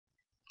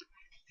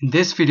In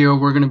this video,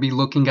 we're going to be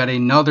looking at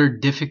another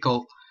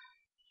difficult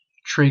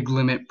trig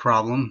limit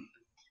problem,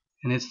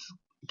 and it's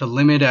the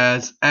limit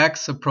as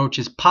x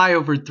approaches pi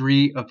over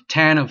 3 of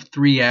tan of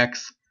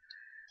 3x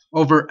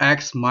over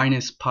x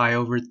minus pi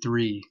over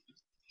 3.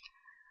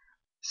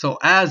 So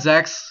as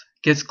x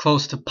gets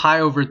close to pi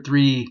over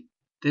 3,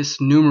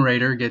 this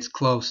numerator gets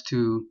close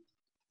to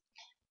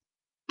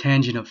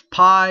tangent of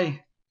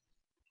pi,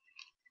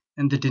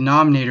 and the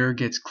denominator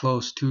gets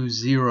close to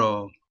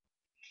 0.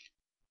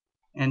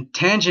 And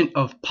tangent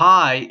of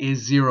pi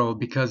is 0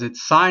 because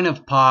it's sine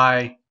of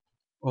pi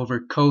over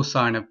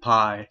cosine of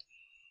pi.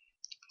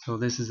 So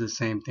this is the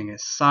same thing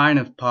as sine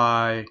of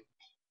pi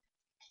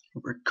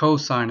over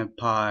cosine of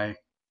pi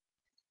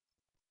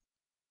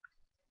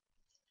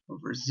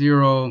over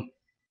 0.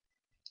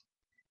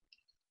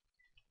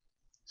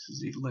 This is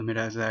the limit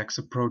as x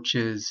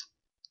approaches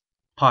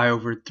pi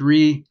over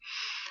 3.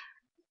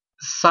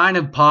 Sine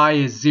of pi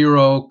is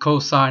 0,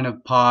 cosine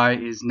of pi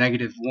is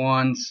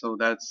 -1, so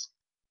that's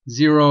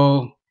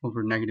 0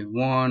 over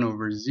 -1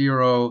 over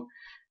 0,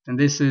 and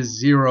this is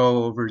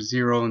 0 over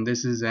 0, and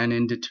this is an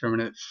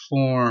indeterminate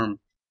form,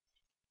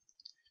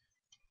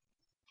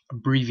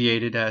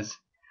 abbreviated as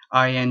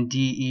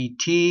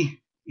INDET,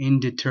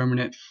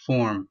 indeterminate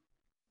form.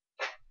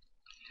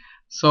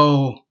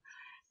 So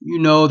you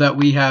know that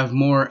we have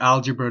more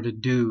algebra to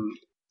do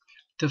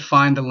to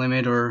find the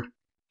limit or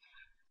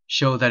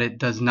show that it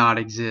does not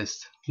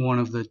exist, one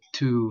of the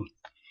two.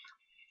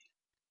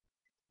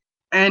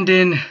 And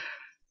in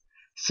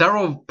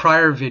several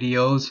prior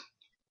videos,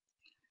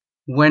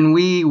 when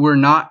we were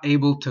not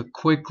able to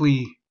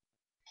quickly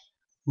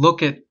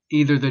look at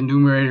either the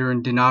numerator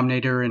and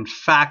denominator and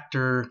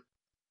factor,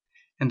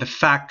 and the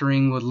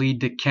factoring would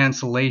lead to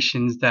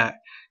cancellations that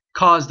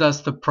caused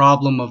us the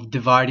problem of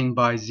dividing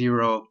by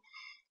 0,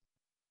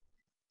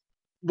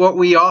 what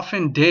we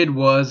often did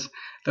was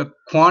the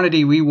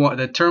quantity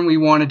the term we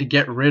wanted to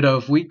get rid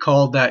of, we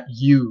called that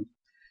u.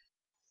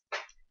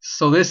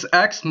 So this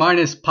x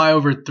minus pi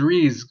over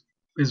 3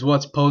 is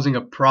what's posing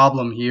a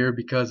problem here,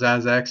 because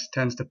as x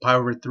tends to pi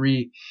over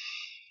 3,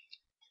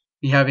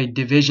 we have a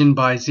division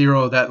by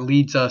 0 that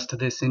leads us to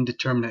this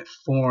indeterminate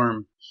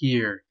form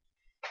here.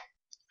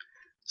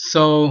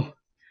 So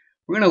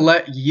we're going to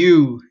let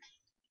u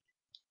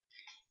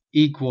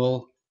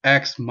equal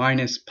x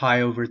minus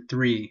pi over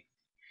 3.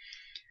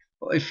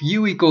 Well, if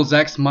u equals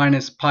x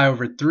minus pi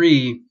over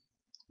 3,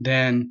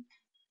 then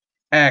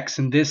x,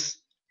 and these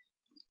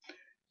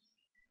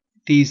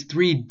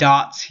three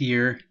dots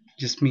here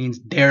just means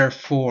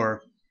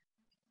therefore,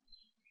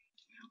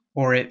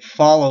 or it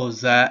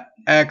follows that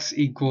x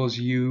equals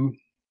u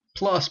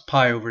plus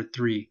pi over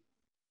 3.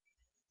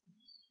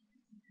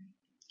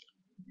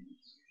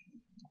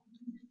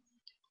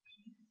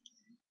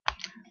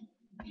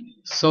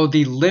 So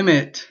the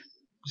limit,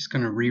 I'm just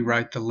going to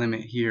rewrite the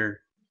limit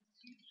here.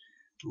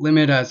 The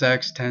limit as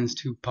x tends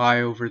to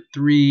pi over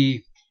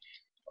 3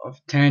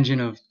 of tangent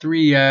of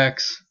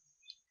 3x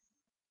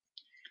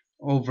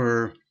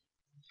over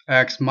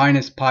x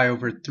minus pi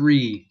over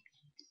 3.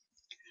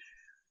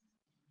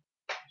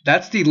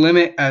 That's the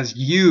limit as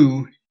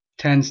u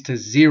tends to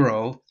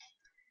 0,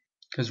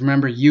 because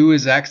remember u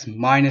is x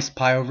minus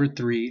pi over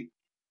 3,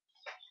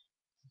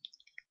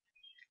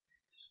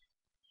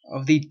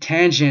 of the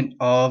tangent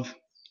of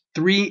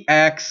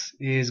 3x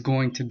is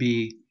going to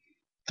be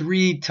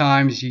 3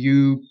 times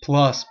u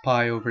plus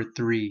pi over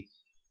 3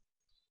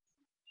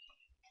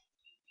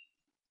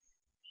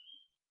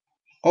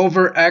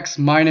 over x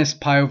minus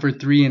pi over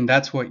 3, and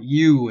that's what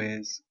u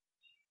is.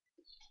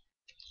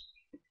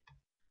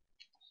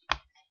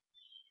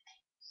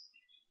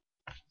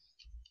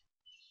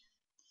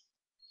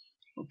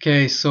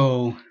 Okay,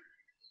 so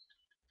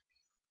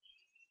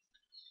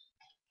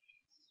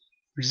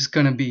we're just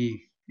going to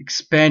be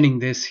expanding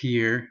this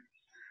here.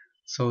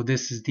 So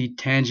this is the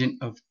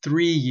tangent of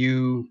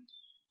 3u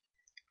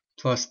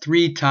plus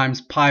 3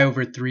 times pi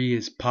over 3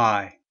 is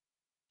pi.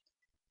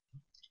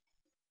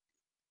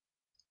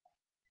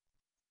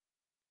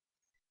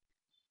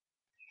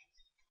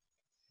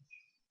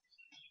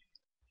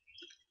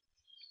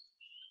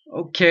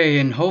 Okay,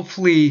 and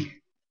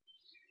hopefully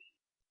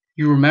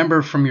you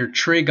remember from your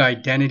trig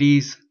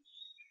identities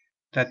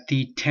that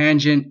the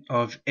tangent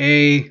of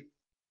A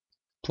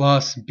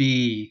plus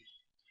B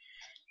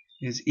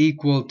is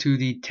equal to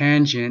the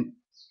tangent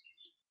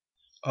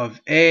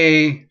of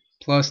A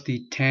plus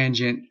the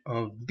tangent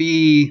of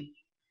B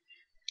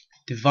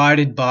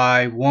divided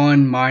by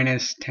 1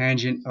 minus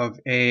tangent of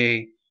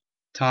A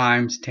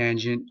times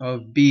tangent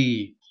of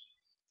B.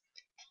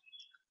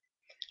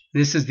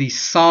 This is the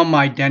sum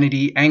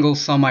identity, angle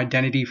sum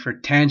identity for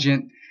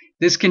tangent.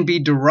 This can be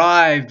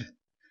derived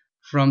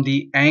from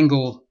the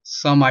angle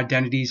sum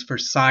identities for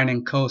sine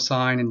and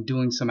cosine, and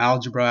doing some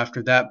algebra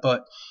after that,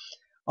 but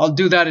I'll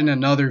do that in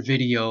another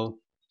video.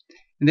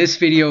 In this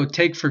video,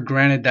 take for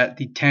granted that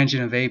the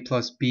tangent of A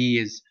plus B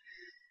is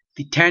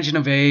the tangent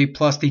of A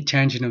plus the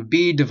tangent of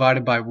B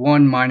divided by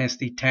 1 minus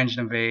the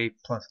tangent of A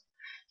plus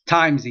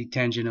times the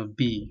tangent of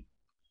B.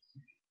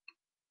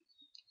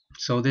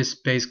 So this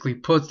basically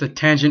puts the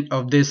tangent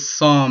of this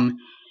sum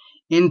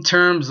in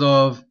terms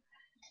of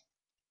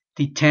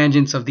the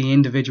tangents of the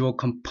individual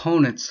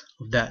components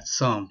of that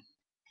sum.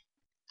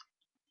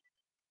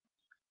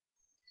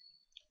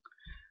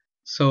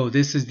 So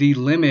this is the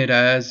limit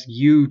as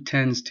u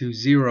tends to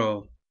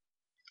 0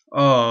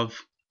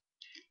 of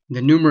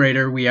the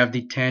numerator. We have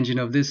the tangent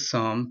of this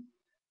sum.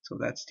 So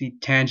that's the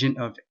tangent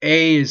of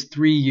a is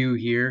 3u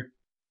here,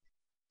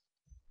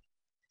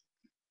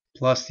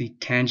 plus the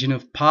tangent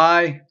of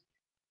pi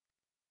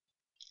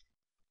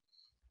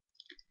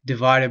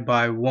divided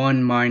by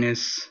 1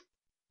 minus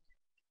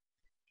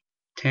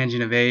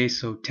tangent of a,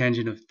 so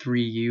tangent of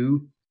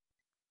 3u,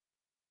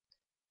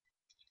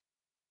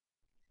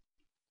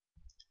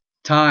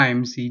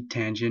 times the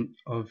tangent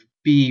of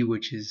b,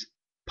 which is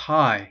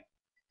pi,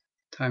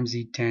 times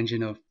the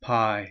tangent of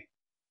pi.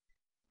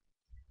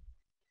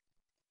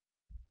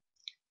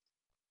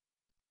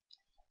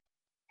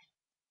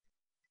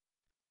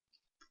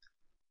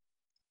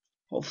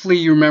 Hopefully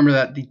you remember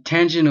that the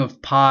tangent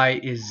of pi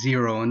is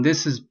 0, and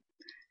this is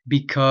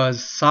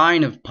because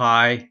sine of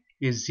pi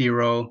is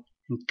 0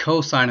 and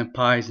cosine of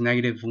pi is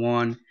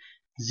 -1.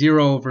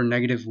 0 over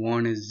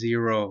 -1 is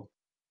 0.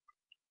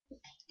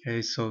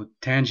 Okay, so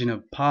tangent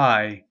of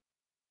pi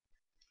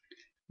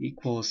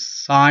equals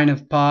sine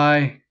of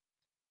pi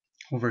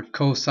over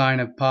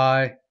cosine of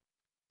pi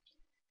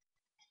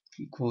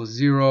equals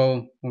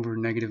 0 over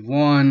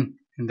 -1,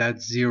 and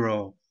that's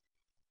 0.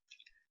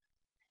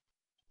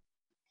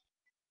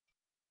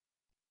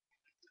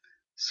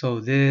 So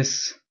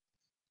this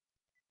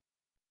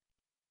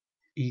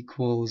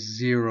equals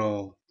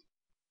 0.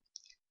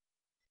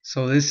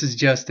 So this is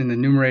just in the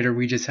numerator,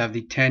 we just have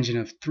the tangent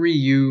of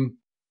 3u.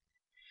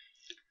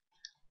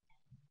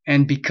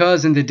 And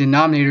because in the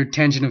denominator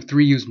tangent of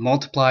 3u is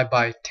multiplied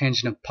by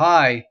tangent of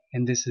pi,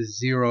 and this is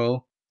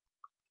 0,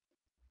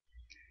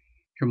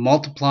 you're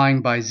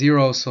multiplying by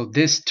 0, so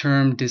this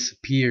term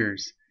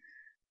disappears.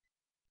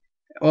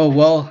 Oh,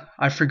 well,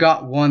 I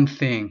forgot one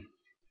thing.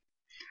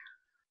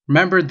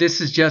 Remember,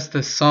 this is just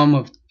the sum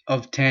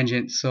of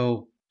tangents,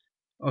 so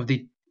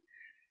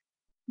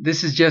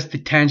this is just the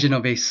tangent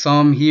of a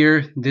sum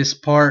here, this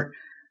part,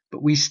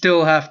 but we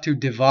still have to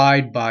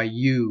divide by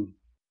u.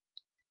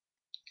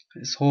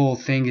 This whole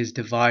thing is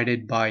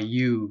divided by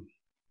u.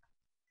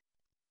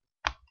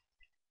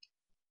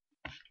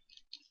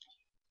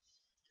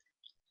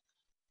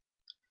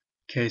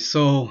 Okay,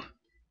 so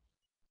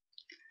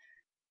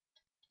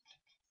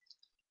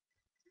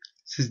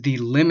this is the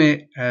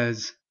limit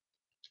as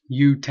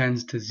u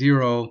tends to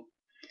 0.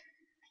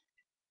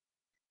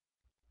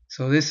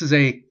 So this is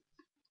a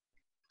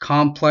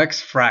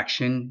complex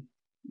fraction.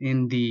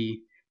 In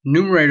the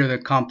numerator of the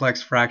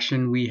complex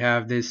fraction, we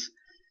have this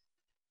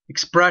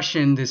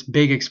expression, this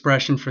big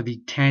expression for the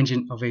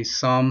tangent of a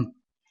sum.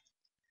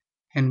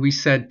 And we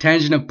said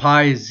tangent of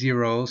pi is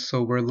 0,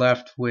 so we're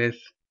left with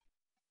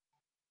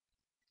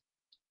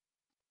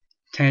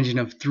tangent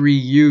of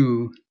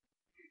 3u.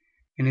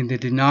 And in the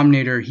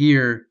denominator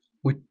here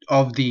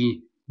of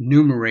the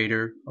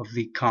numerator of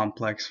the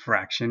complex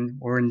fraction,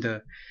 or in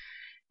the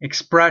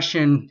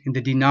expression, in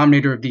the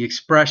denominator of the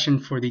expression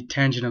for the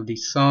tangent of the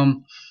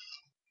sum,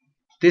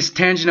 this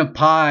tangent of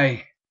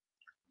pi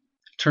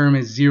term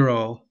is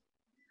 0,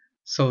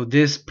 so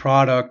this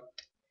product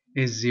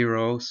is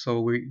 0,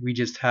 so we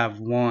just have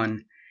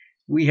 1.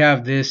 We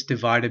have this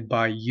divided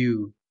by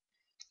u,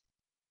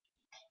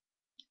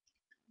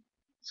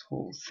 this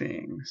whole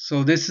thing.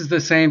 So this is the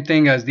same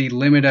thing as the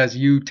limit as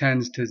u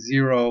tends to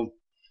 0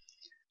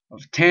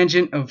 of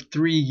tangent of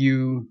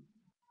 3u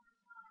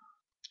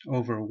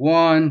over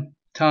 1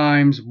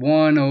 times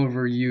 1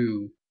 over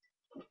u.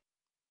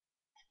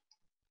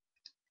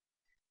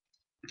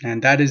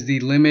 And that is the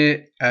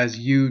limit as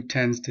u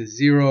tends to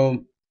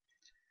 0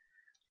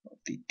 of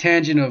the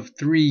tangent of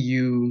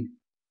 3u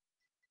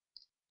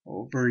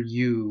over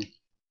u.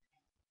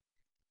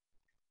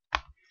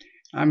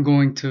 I'm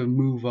going to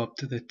move up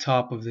to the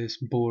top of this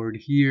board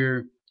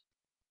here.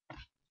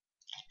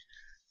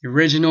 The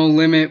original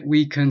limit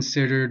we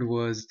considered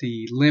was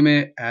the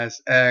limit as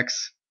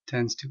x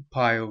tends to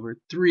pi over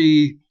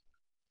 3,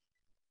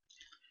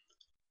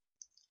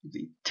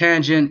 the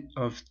tangent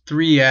of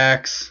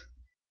 3x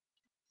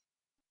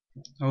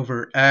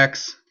over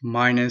x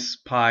minus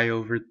pi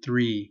over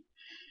 3.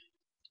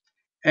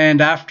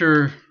 And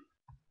after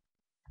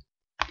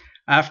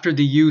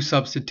the u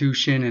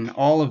substitution and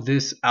all of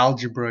this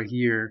algebra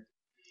here,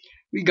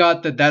 we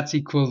got that that's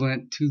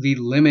equivalent to the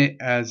limit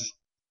as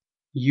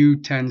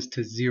u tends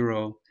to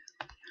 0.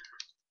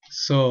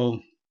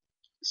 So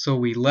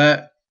we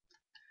let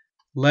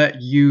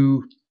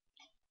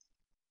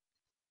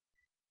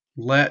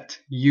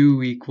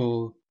u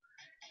equal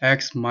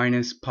x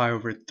minus pi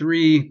over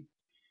 3.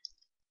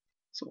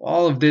 So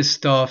all of this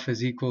stuff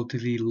is equal to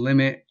the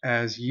limit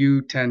as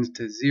u tends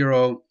to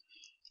 0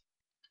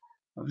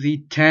 of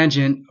the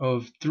tangent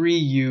of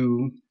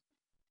 3u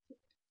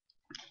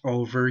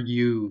over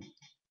u.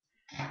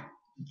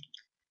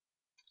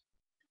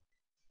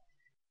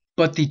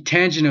 But the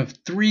tangent of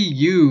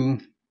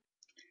 3u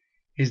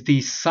is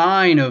the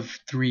sine of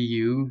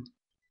 3u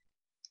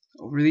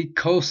over the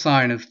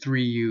cosine of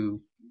 3u.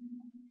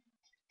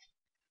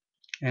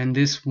 And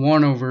this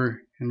 1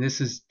 over, and this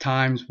is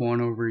times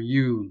 1 over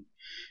u.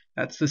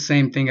 That's the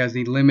same thing as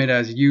the limit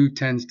as u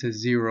tends to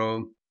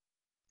 0.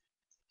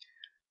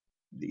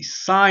 The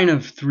sine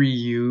of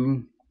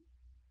 3u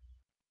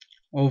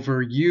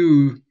over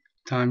u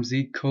times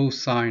the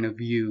cosine of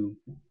u.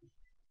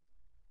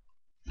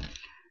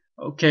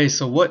 Okay,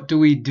 so what do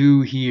we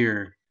do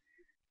here?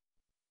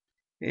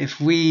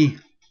 If we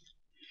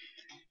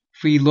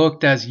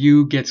looked as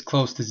u gets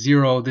close to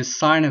 0, this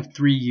sine of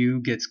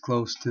 3u gets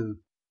close to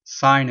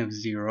sine of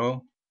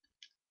 0,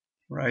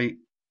 right?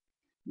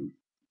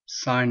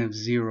 Sine of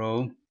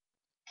 0.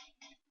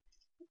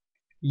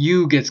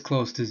 U gets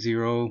close to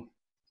 0.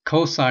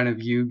 Cosine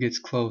of u gets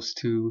close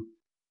to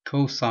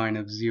cosine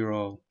of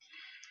 0.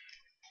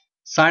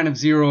 Sine of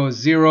 0 is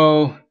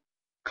 0.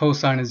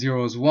 Cosine of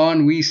 0 is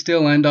 1. We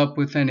still end up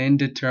with an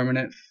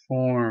indeterminate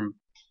form.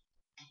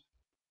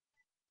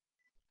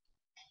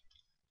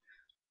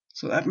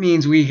 So that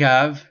means we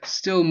have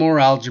still more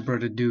algebra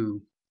to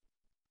do.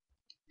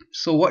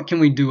 So what can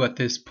we do at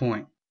this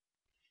point?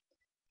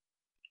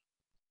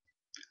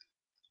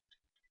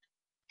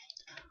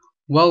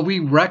 Well, we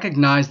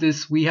recognize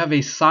this. We have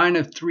a sine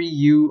of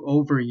 3u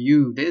over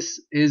u.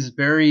 This is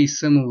very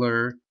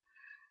similar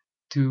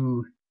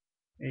to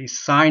a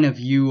sine of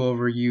u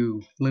over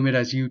u, limit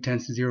as u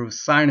tends to 0,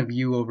 sine of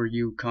u over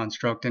u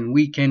construct, and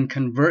we can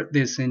convert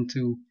this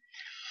into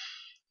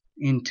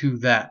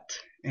that.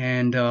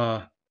 And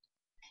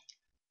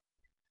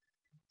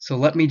so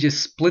let me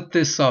just split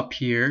this up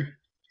here.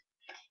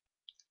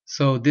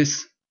 So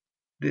this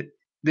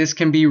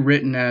can be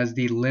written as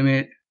the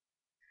limit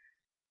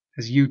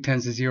as u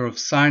tends to 0 of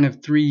sine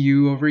of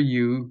 3u over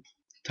u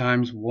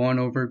times 1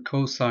 over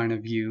cosine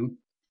of u.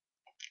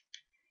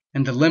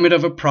 And the limit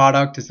of a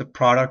product is the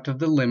product of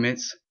the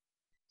limits.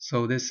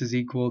 So this is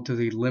equal to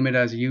the limit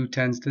as u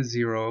tends to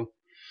 0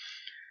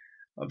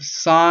 of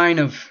sine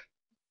of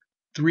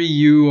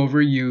 3u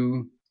over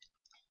u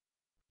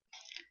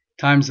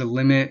times the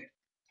limit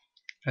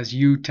as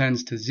u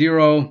tends to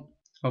 0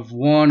 of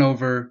 1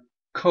 over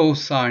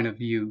cosine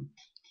of u.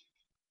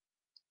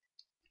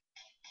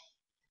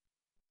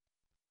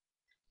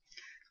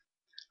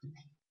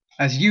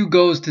 As u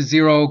goes to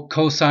 0,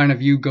 cosine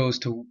of u goes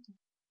to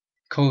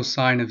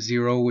cosine of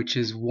 0, which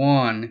is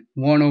 1.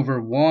 1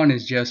 over 1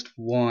 is just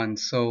 1.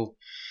 So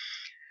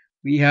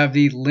we have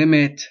the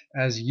limit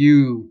as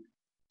u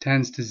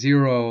tends to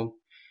 0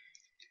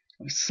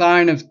 of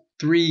sine of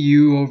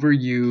 3u over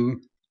u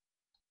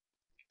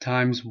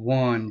times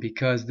 1,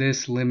 because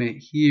this limit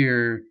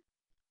here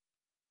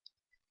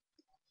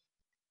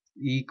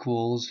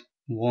equals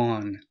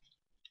 1.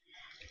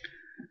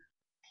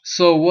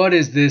 So what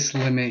is this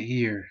limit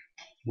here?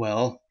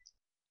 Well,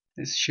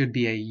 this should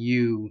be a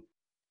u.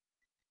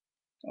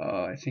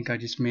 I think I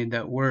just made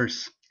that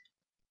worse.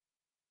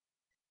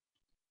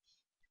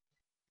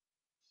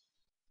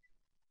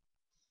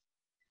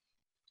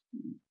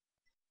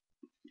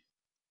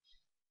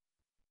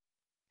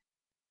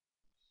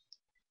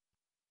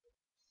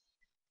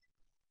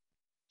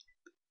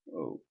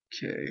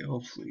 Okay,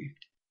 hopefully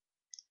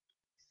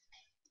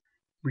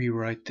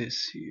rewrite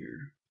this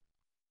here.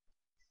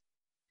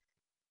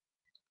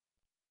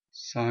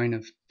 Sine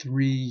of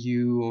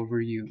 3u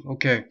over u.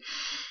 Okay,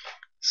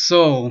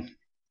 so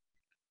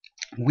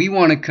we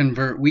want to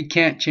convert, we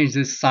can't change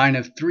this sine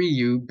of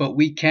 3u, but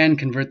we can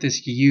convert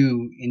this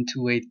u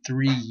into a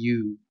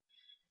 3u.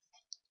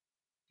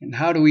 And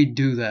how do we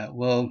do that?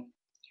 Well,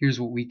 here's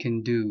what we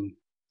can do.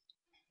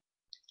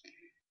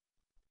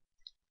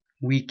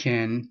 We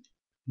can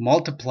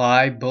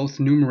multiply both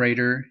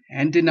numerator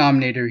and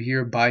denominator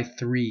here by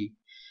 3.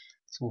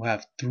 So we'll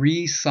have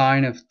 3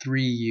 sine of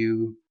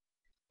 3u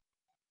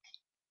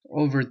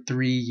over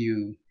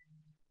 3u.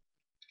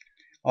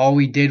 All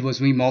we did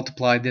was we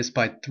multiplied this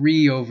by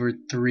 3 over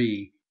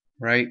 3,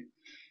 right?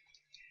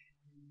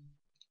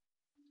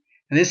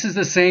 And this is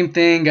the same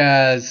thing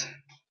as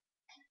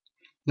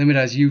limit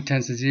as u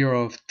tends to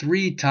 0 of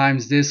 3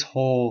 times this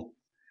whole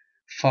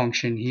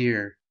function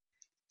here.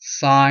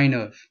 Sine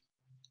of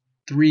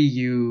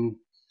 3u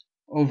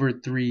over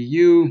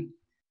 3u.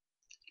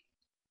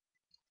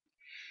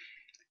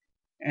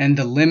 And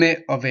the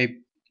limit of a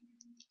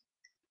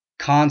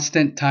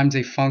constant times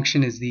a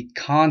function is the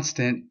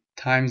constant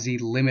times the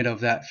limit of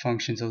that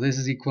function. So this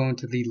is equivalent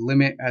to the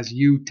limit as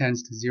u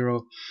tends to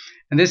 0.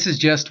 And this is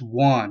just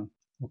 1.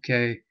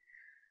 Okay.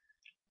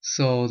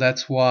 So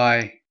that's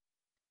why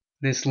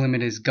this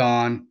limit is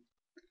gone.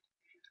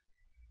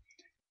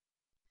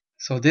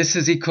 So this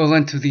is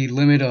equivalent to the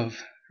limit of,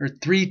 or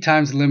 3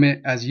 times the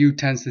limit as u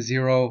tends to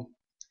 0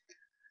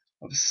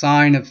 of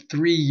sine of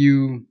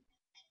 3u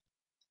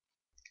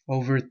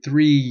over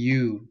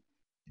 3u.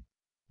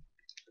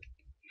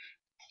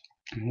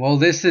 Well,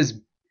 this is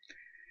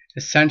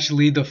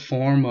essentially the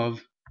form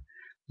of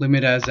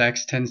limit as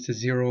x tends to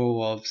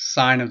 0 of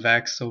sine of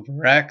x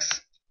over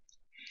x.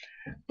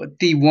 But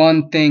the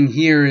one thing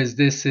here is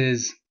this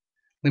is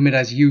limit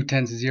as u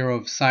tends to 0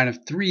 of sine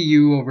of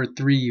 3u over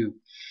 3u.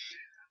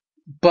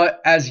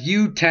 But as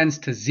u tends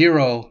to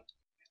 0,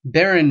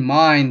 bear in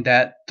mind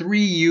that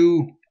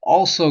 3u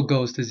also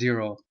goes to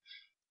 0,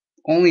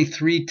 only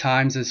 3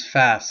 times as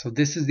fast. So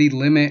this is the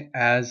limit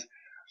as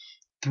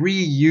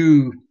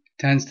 3u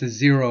tends to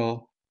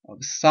 0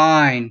 of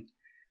sine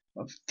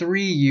of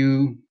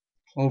 3u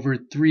over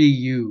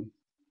 3u.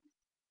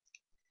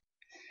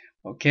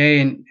 Okay,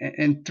 and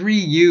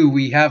 3u,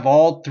 we have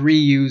all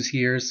 3u's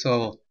here,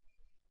 so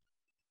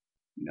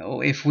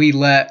if we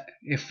let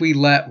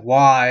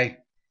y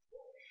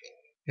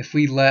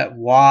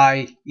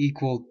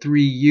equal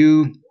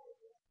 3u,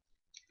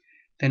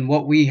 then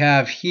what we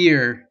have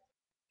here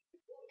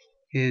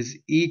is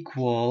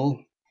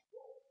equal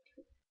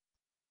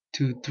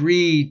to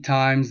 3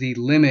 times the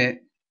limit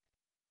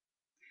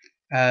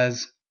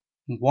as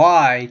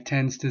y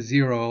tends to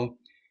 0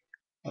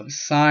 of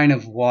sine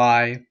of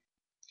y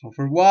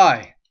over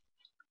y.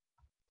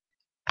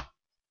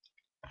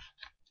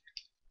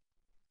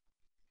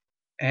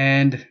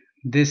 And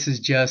this is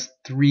just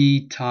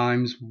 3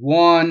 times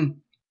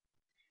 1,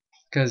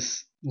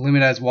 because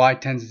limit as y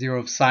tends to 0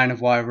 of sine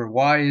of y over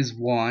y is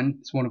 1.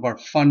 It's one of our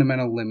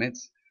fundamental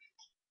limits.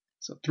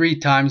 So 3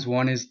 times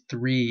 1 is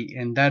 3,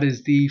 and that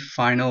is the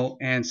final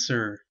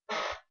answer.